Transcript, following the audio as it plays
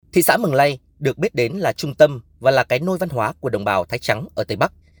Thị xã Mường Lây được biết đến là trung tâm và là cái nôi văn hóa của đồng bào Thái Trắng ở Tây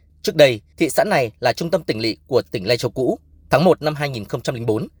Bắc. Trước đây, thị xã này là trung tâm tỉnh lỵ của tỉnh Lai Châu cũ. Tháng 1 năm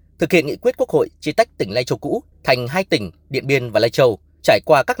 2004, thực hiện nghị quyết Quốc hội chia tách tỉnh Lai Châu cũ thành hai tỉnh Điện Biên và Lai Châu. Trải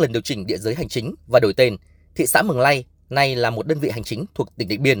qua các lần điều chỉnh địa giới hành chính và đổi tên, thị xã Mường Lây nay là một đơn vị hành chính thuộc tỉnh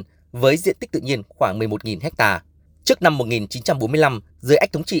Điện Biên với diện tích tự nhiên khoảng 11.000 ha. Trước năm 1945, dưới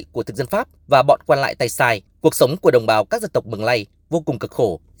ách thống trị của thực dân Pháp và bọn quan lại tay sai, cuộc sống của đồng bào các dân tộc Mường Lây vô cùng cực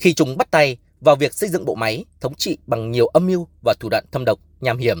khổ khi chúng bắt tay vào việc xây dựng bộ máy thống trị bằng nhiều âm mưu và thủ đoạn thâm độc,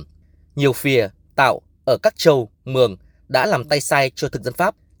 nham hiểm. Nhiều phìa, tạo ở các châu, mường đã làm tay sai cho thực dân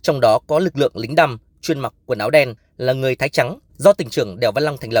Pháp, trong đó có lực lượng lính đăm chuyên mặc quần áo đen là người Thái Trắng do tỉnh trưởng Đèo Văn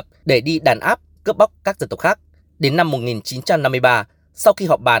Long thành lập để đi đàn áp, cướp bóc các dân tộc khác. Đến năm 1953, sau khi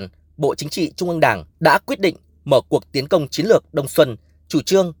họp bàn, Bộ Chính trị Trung ương Đảng đã quyết định mở cuộc tiến công chiến lược Đông Xuân, chủ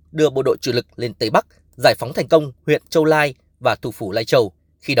trương đưa bộ đội chủ lực lên Tây Bắc, giải phóng thành công huyện Châu Lai và thủ phủ Lai Châu.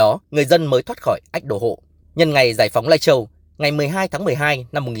 Khi đó, người dân mới thoát khỏi ách đổ hộ. Nhân ngày giải phóng Lai Châu, ngày 12 tháng 12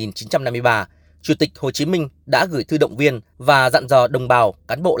 năm 1953, Chủ tịch Hồ Chí Minh đã gửi thư động viên và dặn dò đồng bào,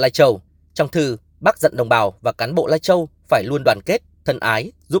 cán bộ Lai Châu. Trong thư, Bác dặn đồng bào và cán bộ Lai Châu phải luôn đoàn kết, thân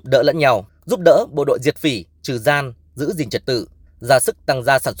ái, giúp đỡ lẫn nhau, giúp đỡ bộ đội diệt phỉ, trừ gian, giữ gìn trật tự, ra sức tăng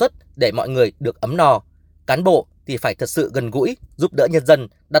gia sản xuất để mọi người được ấm no. Cán bộ thì phải thật sự gần gũi, giúp đỡ nhân dân,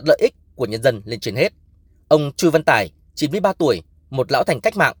 đặt lợi ích của nhân dân lên trên hết. Ông Chu Văn Tải, 93 tuổi, một lão thành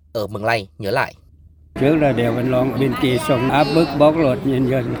cách mạng ở Mường Lây nhớ lại. Trước là Đèo Văn Long bên kia sông áp bức bóc lột nhân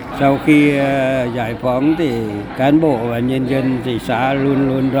dân. Sau khi giải phóng thì cán bộ và nhân dân thị xã luôn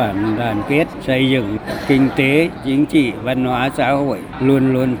luôn đoàn kết, xây dựng kinh tế, chính trị, văn hóa xã hội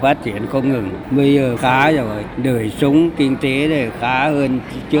luôn luôn phát triển không ngừng. Bây giờ khá rồi, đời sống kinh tế thì khá hơn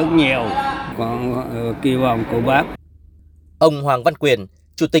trước nhiều. Có kỳ vọng của bác. Ông Hoàng Văn Quyền,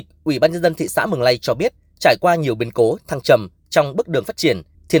 Chủ tịch Ủy ban nhân dân thị xã Mường Lây cho biết, trải qua nhiều biến cố thăng trầm trong bước đường phát triển,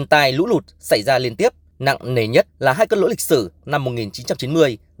 thiên tai lũ lụt xảy ra liên tiếp, nặng nề nhất là hai cơn lũ lịch sử năm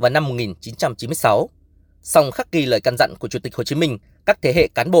 1990 và năm 1996. Song khắc ghi lời căn dặn của Chủ tịch Hồ Chí Minh, các thế hệ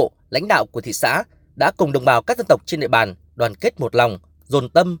cán bộ, lãnh đạo của thị xã đã cùng đồng bào các dân tộc trên địa bàn đoàn kết một lòng, dồn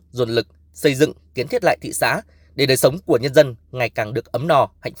tâm, dồn lực, xây dựng, kiến thiết lại thị xã để đời sống của nhân dân ngày càng được ấm no,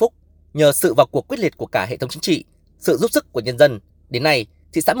 hạnh phúc. Nhờ sự vào cuộc quyết liệt của cả hệ thống chính trị, sự giúp sức của nhân dân, đến nay,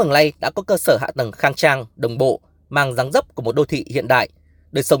 thị xã Mường Lây đã có cơ sở hạ tầng khang trang, đồng bộ, mang dáng dấp của một đô thị hiện đại.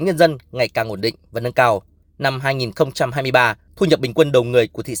 Đời sống nhân dân ngày càng ổn định và nâng cao. Năm 2023, thu nhập bình quân đầu người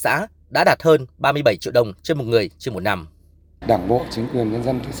của thị xã đã đạt hơn 37 triệu đồng trên một người trên một năm. Đảng bộ, chính quyền, nhân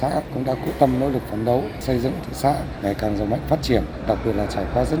dân thị xã cũng đã quyết tâm nỗ lực phấn đấu xây dựng thị xã ngày càng giàu mạnh phát triển, đặc biệt là trải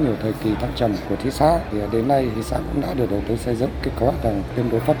qua rất nhiều thời kỳ thăng trầm của thị xã thì đến nay thị xã cũng đã được đầu tư xây dựng kết cấu hạ tầng tương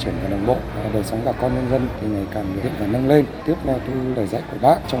đối phát triển và đồng bộ. Đời sống bà con nhân dân thì ngày càng được và nâng lên. Tiếp theo lời dạy của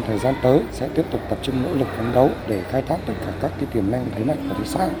bác trong thời gian tới sẽ tiếp tục tập trung nỗ lực phấn đấu để khai thác tất cả các tiềm năng thế mạnh của thị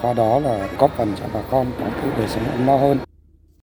xã, qua đó là góp phần cho bà con có đời sống ấm no hơn.